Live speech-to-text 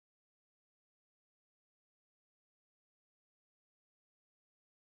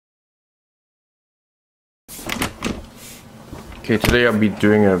Okay, today I'll be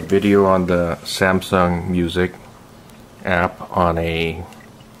doing a video on the Samsung Music app on a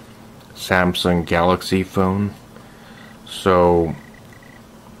Samsung Galaxy phone. So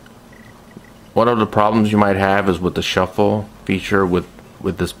one of the problems you might have is with the shuffle feature with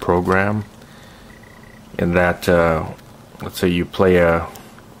this program, in that let's say you play your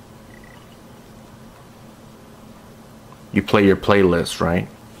playlist, right?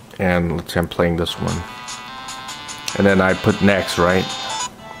 And let's say I'm playing this one, and then I put next, right?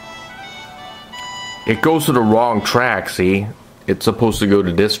 It goes to the wrong track. See, it's supposed to go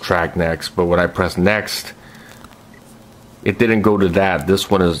to this track next, but when I press next, it didn't go to that. This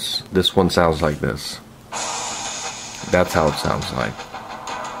one sounds like this. That's how it sounds like.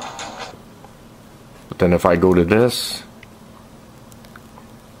 But then if I go to this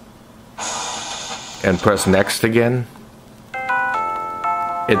and press next again,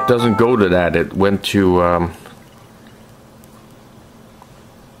 it doesn't go to that. It went to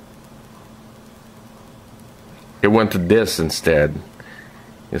it went to this instead.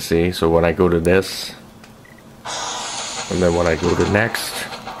 You see? So when I go to this, and then when I go to next,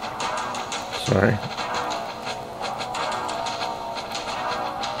 sorry,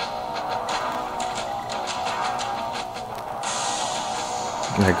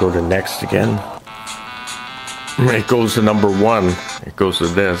 and I go to next again, it goes to number one. It goes to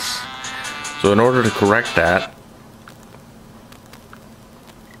this. So in order to correct that,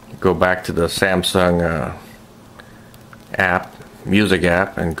 go back to the Samsung app, music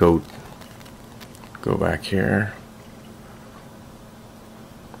app, and go back here,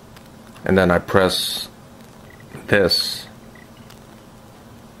 and then I press this.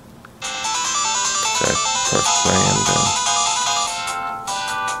 So I press play, and then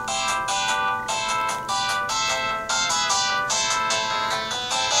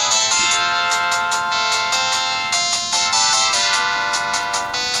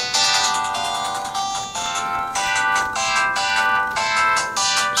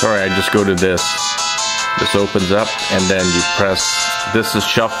sorry, I just go to this. This opens up, and then you press, this is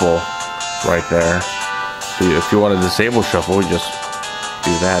shuffle right there. So if you want to disable shuffle, you just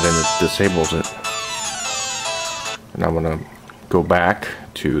do that and it disables it. And I'm going to go back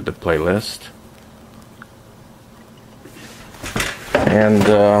to the playlist. And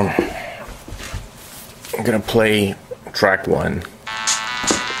I'm going to play track 1. Now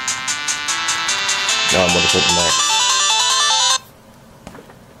I'm going to put next.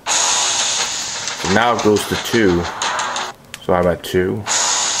 Now it goes to 2, so I'm at 2. I'll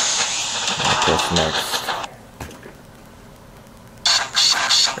press next,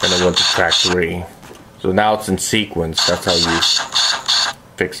 and I went to track 3. So now it's in sequence. That's how you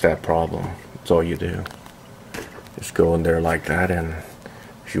fix that problem. That's all you do. Just go in there like that, and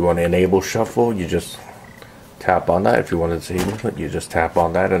if you want to enable shuffle, you just tap on that. If you want to disable it, you just tap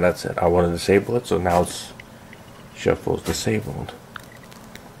on that, and that's it. I want to disable it, so now it's shuffle is disabled.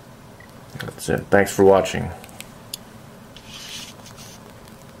 That's it. Thanks for watching.